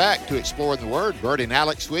 Welcome back to Exploring the Word. Bert and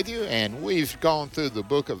Alex with you, and we've gone through the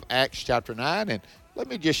book of Acts chapter 9, and let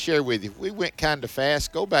me just share with you. We went kind of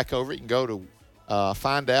fast. Go back over it and go to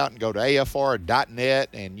find out and go to afr.net,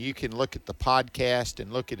 and you can look at the podcast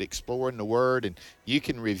and look at Exploring the Word, and you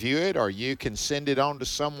can review it, or you can send it on to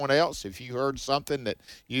someone else if you heard something that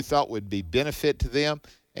you thought would be benefit to them.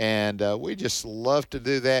 And we just love to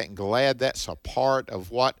do that, and glad that's a part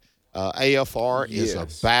of what AFR is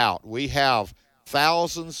about. We have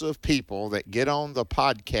thousands of people that get on the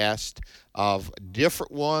podcast of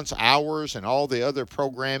different ones, ours, and all the other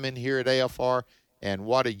programming here at AFR, and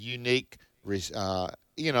what a unique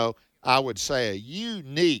I would say a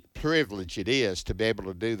unique privilege it is to be able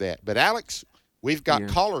to do that. But Alex, we've got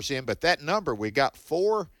callers in, but that number, we got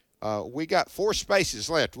four spaces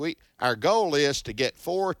left. Our goal is to get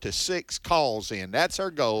 4 to 6 calls in. That's our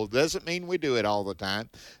goal. Doesn't mean we do it all the time,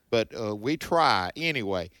 but we try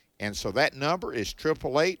anyway. And so that number is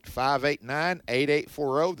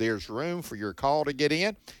 888-589-8840. There's room for your call to get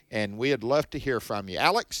in, and we'd love to hear from you.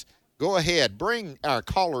 Alex, go ahead. Bring our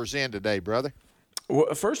callers in today, brother.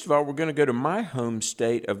 Well, first of all, we're going to go to my home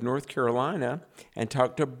state of North Carolina and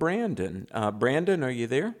talk to Brandon. Brandon, are you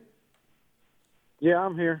there? Yeah,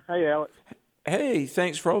 I'm here. Hey, Alex. Hey,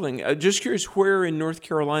 thanks for holding. Just curious, where in North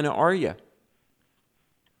Carolina are you?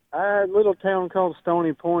 A little town called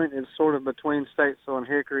Stony Point. It's sort of between Statesville and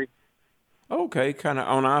Hickory. Okay, kind of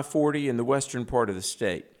on I-40 in the western part of the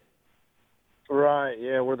state. Right,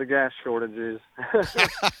 yeah, where the gas shortage is.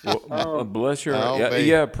 Well, bless your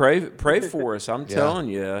heart. Pray for us, I'm telling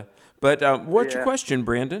you. But what's your question,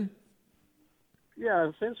 Brandon?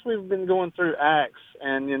 Yeah, since we've been going through Acts,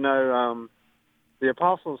 and, the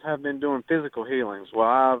apostles have been doing physical healings.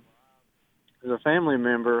 Well, there's a family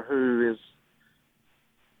member who is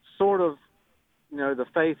sort of, the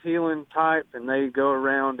faith healing type, and they go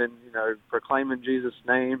around and, proclaiming Jesus'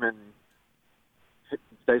 name, and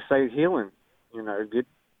they say healing, get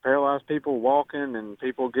paralyzed people walking and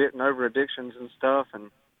people getting over addictions and stuff.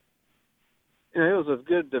 And, it was a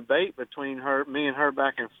good debate between me and her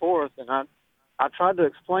back and forth, and I tried to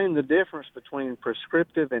explain the difference between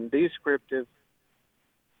prescriptive and descriptive,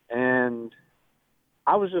 and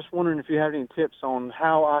I was just wondering if you have any tips on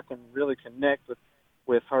how I can really connect with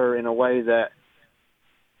with her in a way that,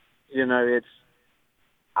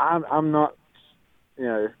 I'm not,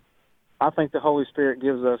 I think the Holy Spirit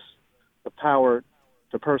gives us the power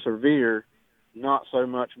to persevere, not so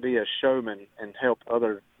much be a showman and help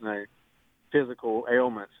other, physical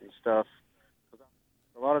ailments and stuff.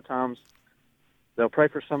 A lot of times they'll pray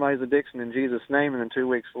for somebody's addiction in Jesus' name, and then 2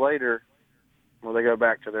 weeks later, they go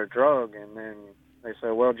back to their drug, and then they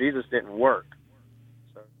say, well, Jesus didn't work.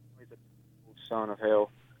 So he's a son of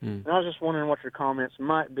hell. And I was just wondering what your comments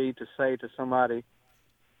might be to say to somebody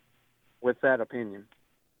with that opinion.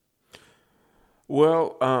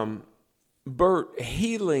 Well, Bert,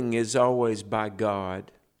 healing is always by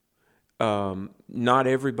God. Not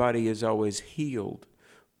everybody is always healed,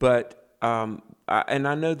 but I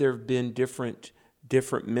know there have been different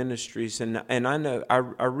ministries, and I know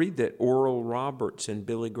I read that Oral Roberts and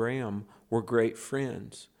Billy Graham were great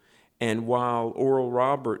friends, and while Oral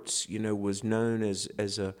Roberts, was known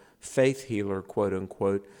as a faith healer, quote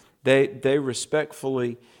unquote, they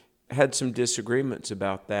respectfully had some disagreements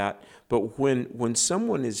about that. But when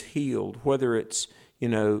someone is healed, whether it's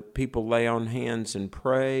people lay on hands and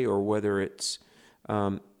pray, or whether it's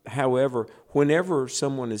however, whenever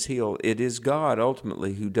someone is healed, it is God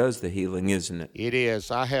ultimately who does the healing, isn't it? It is.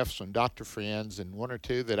 I have some doctor friends, and one or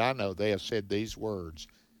two that I know, they have said these words: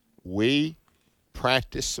 we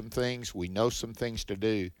practice some things, we know some things to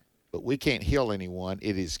do, but we can't heal anyone.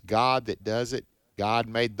 It is God that does it. God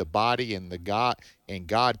made the body, and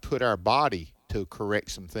God put our body to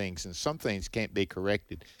correct some things, and some things can't be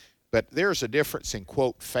corrected. But there's a difference in,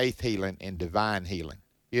 quote, faith healing and divine healing.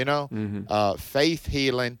 Faith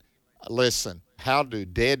healing, listen, how do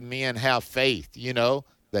dead men have faith?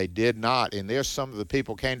 They did not. And there's some of the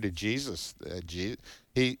people came to Jesus.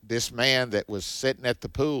 This man that was sitting at the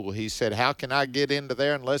pool, he said, how can I get into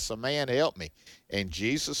there unless a man help me? And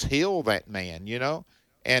Jesus healed that man,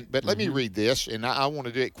 But let me read this, and I want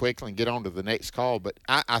to do it quickly and get on to the next call. But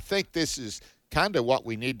I think this is kind of what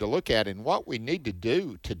we need to look at, and what we need to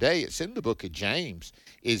do today. It's in the book of James.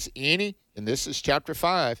 And this is chapter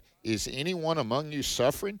 5, is anyone among you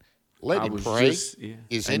suffering? Let him pray.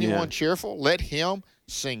 Is anyone cheerful? Let him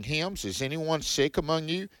sing hymns. Is anyone sick among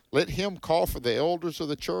you? Let him call for the elders of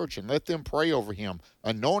the church, and let them pray over him,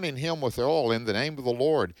 anointing him with oil in the name of the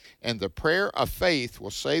Lord. And the prayer of faith will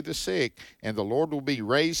save the sick, and the Lord will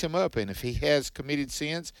raise him up. And if he has committed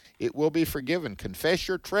sins, it will be forgiven. Confess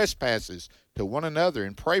your trespasses to one another,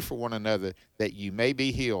 and pray for one another, that you may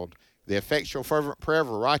be healed. The effectual fervent prayer of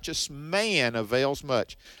a righteous man avails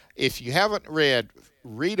much. If you haven't read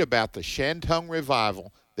about the Shantung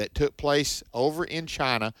revival that took place over in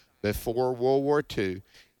China before World War II,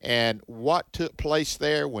 and what took place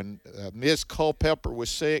there when Ms. Culpepper was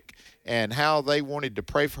sick, and how they wanted to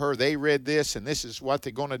pray for her. They read this, and this is what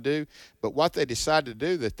they're going to do. But what they decided to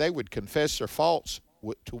do, that they would confess their faults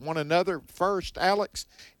to one another first, Alex,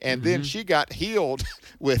 and then she got healed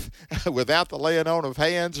without the laying on of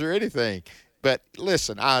hands or anything. But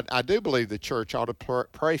listen, I do believe the church ought to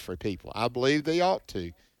pray for people. I believe they ought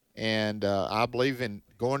to, and I believe in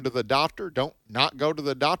going to the doctor. Don't not go to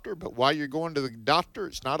the doctor, but while you're going to the doctor,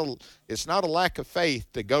 it's not a lack of faith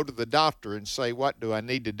to go to the doctor and say, what do I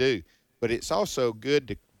need to do? But it's also good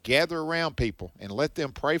to gather around people and let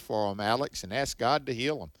them pray for them, Alex, and ask God to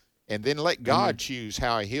heal them. And then let God choose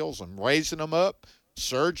how he heals them, raising them up,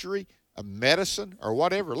 surgery, medicine, or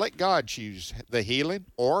whatever. Let God choose the healing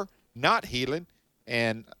or not healing,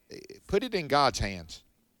 and put it in God's hands.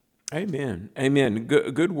 Amen. Amen.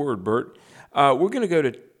 Good word, Bert. We're going to go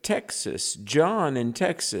to Texas. John in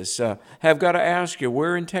Texas. Have got to ask you,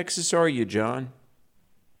 where in Texas are you, John?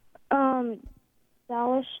 Dallas.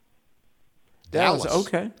 Dallas.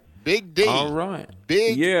 Okay. Big D. All right.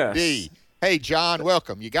 Big D. Hey, John,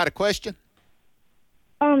 welcome. You got a question?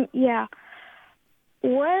 Yeah.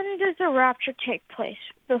 When does the rapture take place?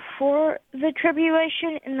 Before the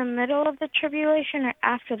tribulation, in the middle of the tribulation, or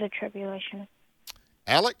after the tribulation?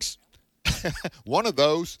 Alex? One of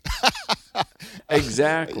those.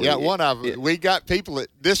 Exactly. Yeah, one of them. We got people that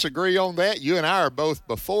disagree on that. You and I are both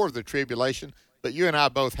before the tribulation, but you and I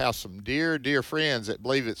both have some dear, dear friends that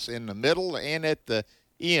believe it's in the middle and at the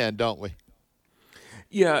end, don't we?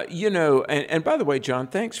 Yeah, and by the way, John,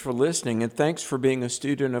 thanks for listening, and thanks for being a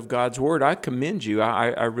student of God's Word. I commend you.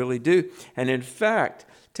 I really do. And in fact,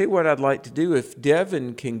 tell you what I'd like to do. If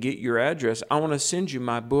Devin can get your address, I want to send you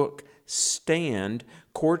my book, Stand,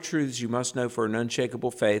 Core Truths You Must Know for an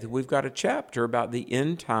Unshakable Faith. We've got a chapter about the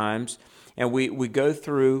end times, and we go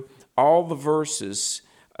through all the verses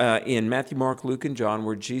in Matthew, Mark, Luke, and John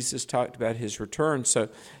where Jesus talked about his return. So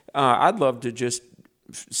I'd love to just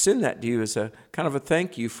send that to you as a kind of a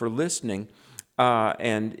thank you for listening.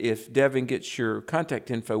 And if Devin gets your contact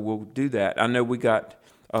info, we'll do that. I know we got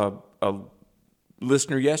a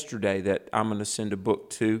listener yesterday that I'm going to send a book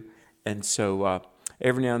to, and so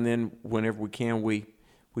every now and then, whenever we can, we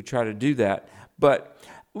try to do that. But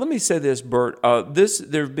let me say this, Bert.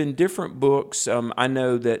 There have been different books. I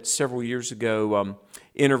know that several years ago,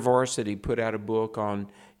 InterVarsity put out a book on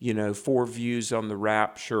 4 views on the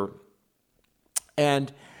rapture,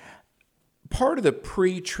 and part of the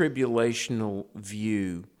pre-tribulational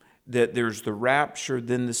view that there's the rapture,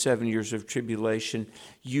 then the 7 years of tribulation.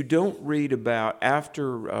 You don't read about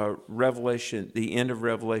after Revelation, the end of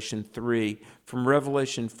Revelation 3, from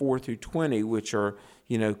Revelation 4 through 20, which are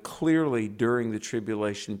clearly during the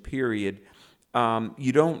tribulation period.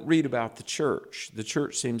 You don't read about the church. The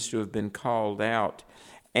church seems to have been called out,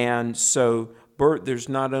 and so Bert, there's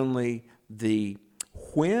not only the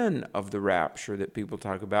when of the rapture that people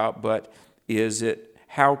talk about, but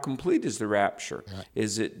how complete is the rapture? Right.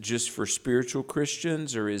 Is it just for spiritual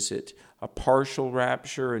Christians, or is it a partial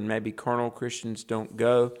rapture and maybe carnal Christians don't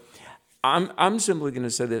go? I'm simply going to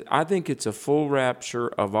say that I think it's a full rapture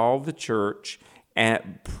of all the church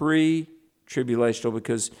at pre-tribulational,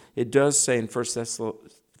 because it does say in 1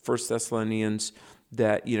 Thessalonians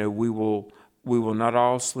that we will not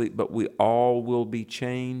all sleep, but we all will be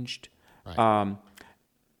changed. Right.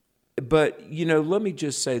 But, let me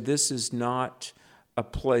just say, this is not a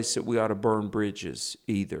place that we ought to burn bridges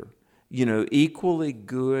either. Equally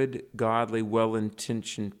good, godly,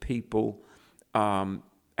 well-intentioned people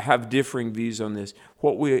have differing views on this.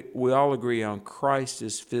 What we all agree on, Christ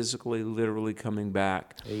is physically, literally coming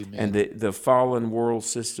back. Amen. And the fallen world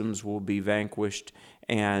systems will be vanquished,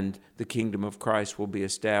 and the kingdom of Christ will be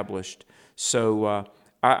established. So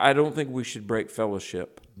I don't think we should break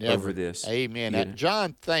fellowship over this. Amen.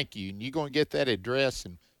 John, thank you. And you're going to get that address,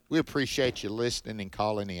 and we appreciate you listening and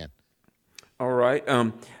calling in. All right.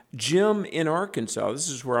 Jim in Arkansas, this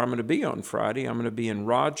is where I'm going to be on Friday. I'm going to be in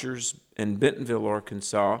Rogers and Bentonville,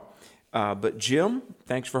 Arkansas. But Jim,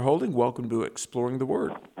 thanks for holding. Welcome to Exploring the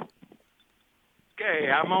Word. Okay,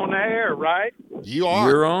 I'm on the air, right? You are.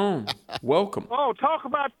 You're on. Welcome. Oh, talk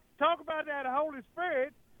about that Holy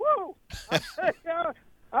Spirit. Woo!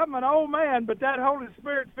 I'm an old man, but that Holy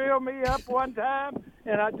Spirit filled me up one time,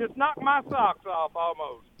 and I just knocked my socks off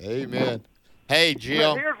almost. Amen. Hey,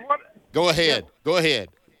 Jim. Go ahead. Go ahead.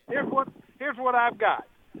 Here's what I've got.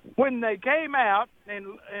 When they came out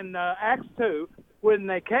in Acts 2, when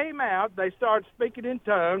they came out, they started speaking in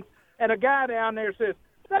tongues, and a guy down there says,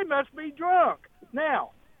 they must be drunk.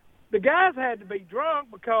 Now, the guys had to be drunk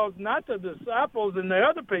because not the disciples and the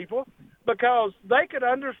other people, because they could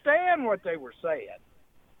understand what they were saying.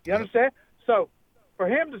 You understand? So, for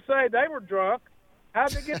him to say they were drunk,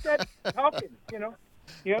 how'd they get that talking?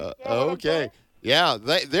 You understand okay. Yeah,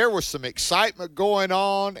 there was some excitement going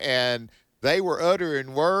on, and they were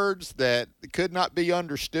uttering words that could not be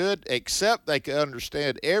understood, except they could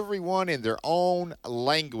understand everyone in their own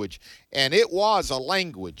language. And it was a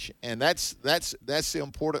language, and that's the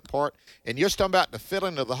important part. And you're talking about the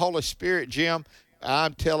filling of the Holy Spirit, Jim.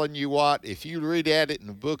 I'm telling you what, if you read at it in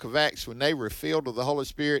the book of Acts, when they were filled with the Holy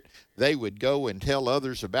Spirit, they would go and tell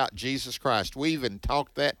others about Jesus Christ. We even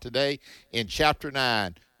talked that today in chapter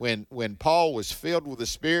 9. When Paul was filled with the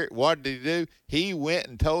Spirit, what did he do? He went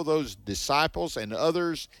and told those disciples and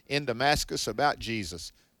others in Damascus about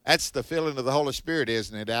Jesus. That's the filling of the Holy Spirit,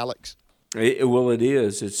 isn't it, Alex? Well, it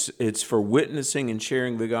is. It's for witnessing and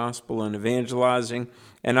sharing the gospel and evangelizing.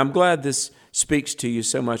 And I'm glad this speaks to you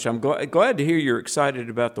so much. I'm glad to hear you're excited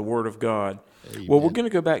about the Word of God. Amen. Well, we're going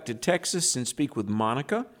to go back to Texas and speak with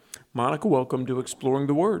Monica. Monica, welcome to Exploring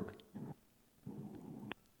the Word.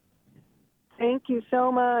 Thank you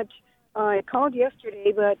so much. I called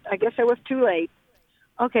yesterday, but I guess I was too late.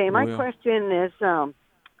 Okay, my question is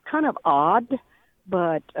kind of odd,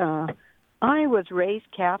 but I was raised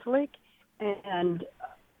Catholic, and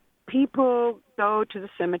people go to the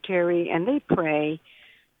cemetery and they pray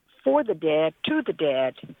for the dead, to the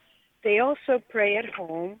dead. They also pray at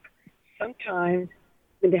home. Sometimes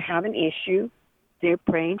when they have an issue, they're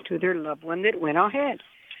praying to their loved one that went ahead.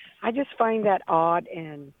 I just find that odd,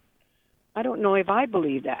 and I don't know if I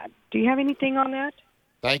believe that. Do you have anything on that?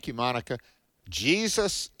 Thank you, Monica.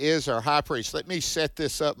 Jesus is our high priest. Let me set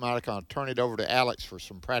this up, Monica. I'll turn it over to Alex for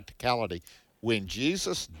some practicality. When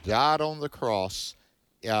Jesus died on the cross,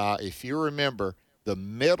 if you remember, the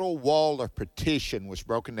middle wall of partition was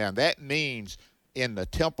broken down. That means in the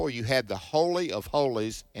temple you had the Holy of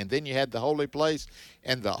Holies, and then you had the holy place.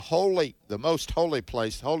 And the most holy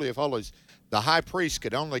place, Holy of Holies, the high priest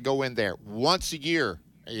could only go in there once a year,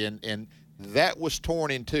 and that was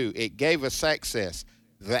torn in two. It gave us access.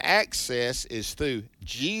 The access is through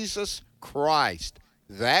Jesus Christ.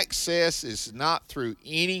 The access is not through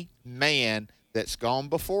any man that's gone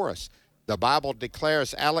before us. The Bible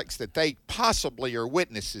declares, Alex, that they possibly are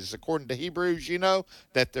witnesses. According to Hebrews,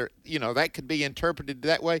 that they're, that could be interpreted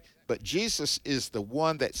that way. But Jesus is the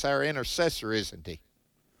one that's our intercessor, isn't he?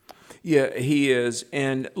 Yeah, he is.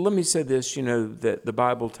 And let me say this, that the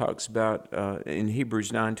Bible talks about in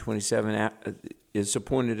Hebrews 9:27, it's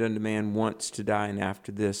appointed unto man once to die, and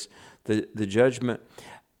after this, the judgment.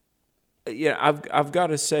 Yeah, I've got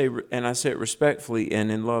to say, and I say it respectfully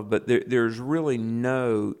and in love, but there's really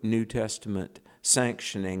no New Testament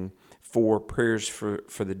sanctioning for prayers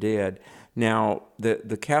for the dead. Now,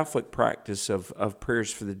 the Catholic practice of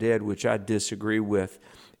prayers for the dead, which I disagree with,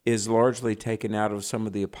 is largely taken out of some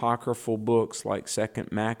of the apocryphal books like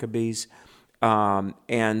 2nd Maccabees.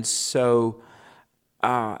 And so,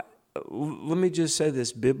 let me just say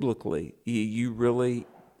this biblically. You really...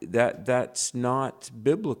 That's not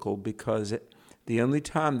biblical, because the only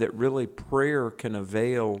time that really prayer can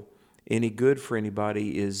avail any good for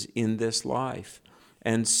anybody is in this life.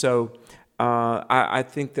 And so I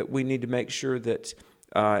think that we need to make sure that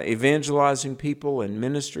evangelizing people and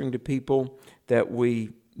ministering to people, that we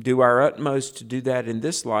do our utmost to do that in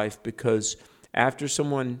this life, because after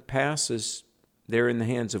someone passes, they're in the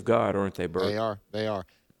hands of God, aren't they, Bert? They are.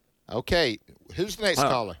 Okay, who's the next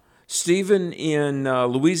caller? Stephen in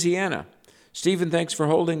Louisiana. Stephen, thanks for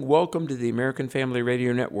holding. Welcome to the American Family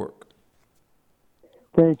Radio Network.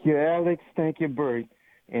 Thank you, Alex. Thank you, Bert.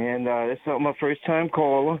 And this is my first-time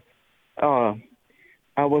caller. I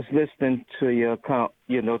was listening to your account,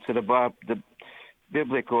 to the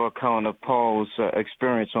biblical account of Paul's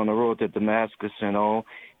experience on the road to Damascus and all.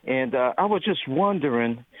 And I was just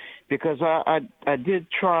wondering, because I did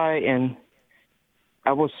try, and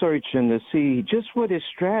I was searching to see just what his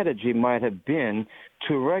strategy might have been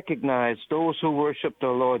to recognize those who worship the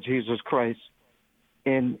Lord Jesus Christ,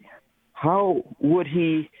 and how would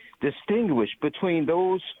he distinguish between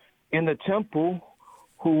those in the temple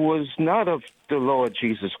who was not of the Lord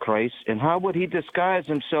Jesus Christ, and how would he disguise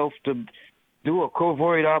himself to do a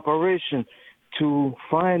covert operation to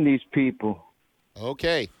find these people?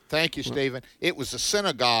 Okay. Thank you, Stephen. It was a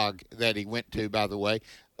synagogue that he went to, by the way.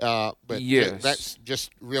 But yes. That's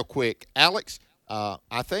just real quick. Alex,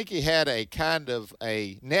 I think he had a kind of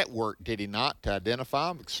a network, did he not, to identify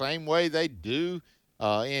them? The same way they do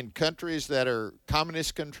in countries that are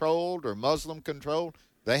communist-controlled or Muslim-controlled.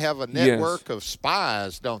 They have a network of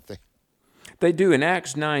spies, don't they? They do. In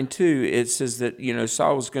Acts 9:2, it says that,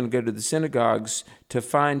 Saul was going to go to the synagogues to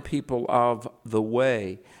find people of the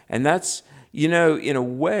way. And that's, in a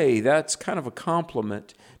way, that's kind of a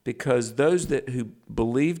compliment, because those who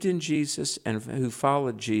believed in Jesus and who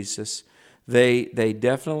followed Jesus, they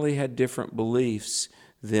definitely had different beliefs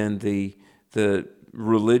than the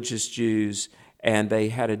religious Jews, and they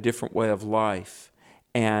had a different way of life.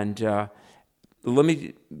 And Josh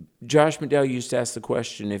McDowell used to ask the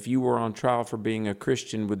question, if you were on trial for being a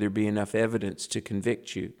Christian, would there be enough evidence to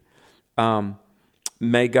convict you?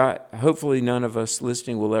 May God, hopefully none of us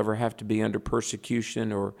listening will ever have to be under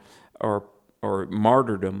persecution or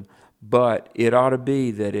martyrdom, but it ought to be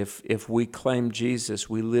that if we claim Jesus,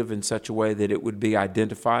 we live in such a way that it would be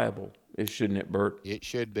identifiable, shouldn't it, Bert? It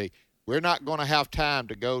should be. We're not going to have time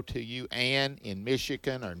to go to you, Ann, in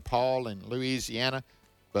Michigan, or Paul in Louisiana,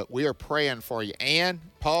 but we are praying for you. Ann,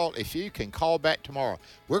 Paul, if you can call back tomorrow.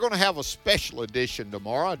 We're going to have a special edition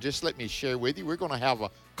tomorrow. Just let me share with you. We're going to have a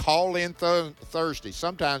call-in Thursday.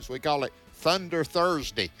 Sometimes we call it Thunder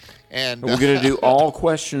Thursday. And we're going to do all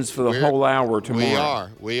questions for the whole hour tomorrow.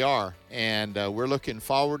 We are. And we're looking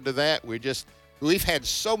forward to that. We've had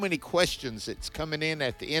so many questions that's coming in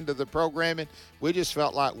at the end of the programming. We just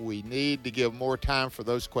felt like we need to give more time for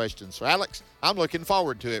those questions. So, Alex, I'm looking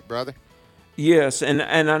forward to it, brother. Yes, and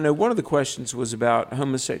I know one of the questions was about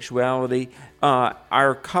homosexuality.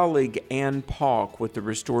 Our colleague Ann Paulk with the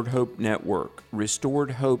Restored Hope Network,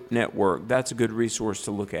 that's a good resource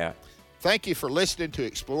to look at. Thank you for listening to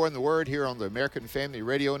Exploring the Word here on the American Family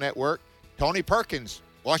Radio Network. Tony Perkins,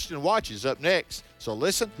 Washington Watch, is up next. So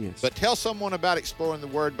listen, but tell someone about Exploring the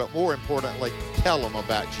Word, but more importantly, tell them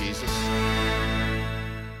about Jesus.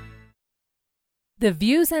 The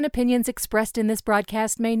views and opinions expressed in this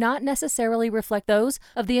broadcast may not necessarily reflect those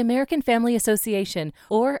of the American Family Association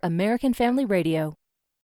or American Family Radio.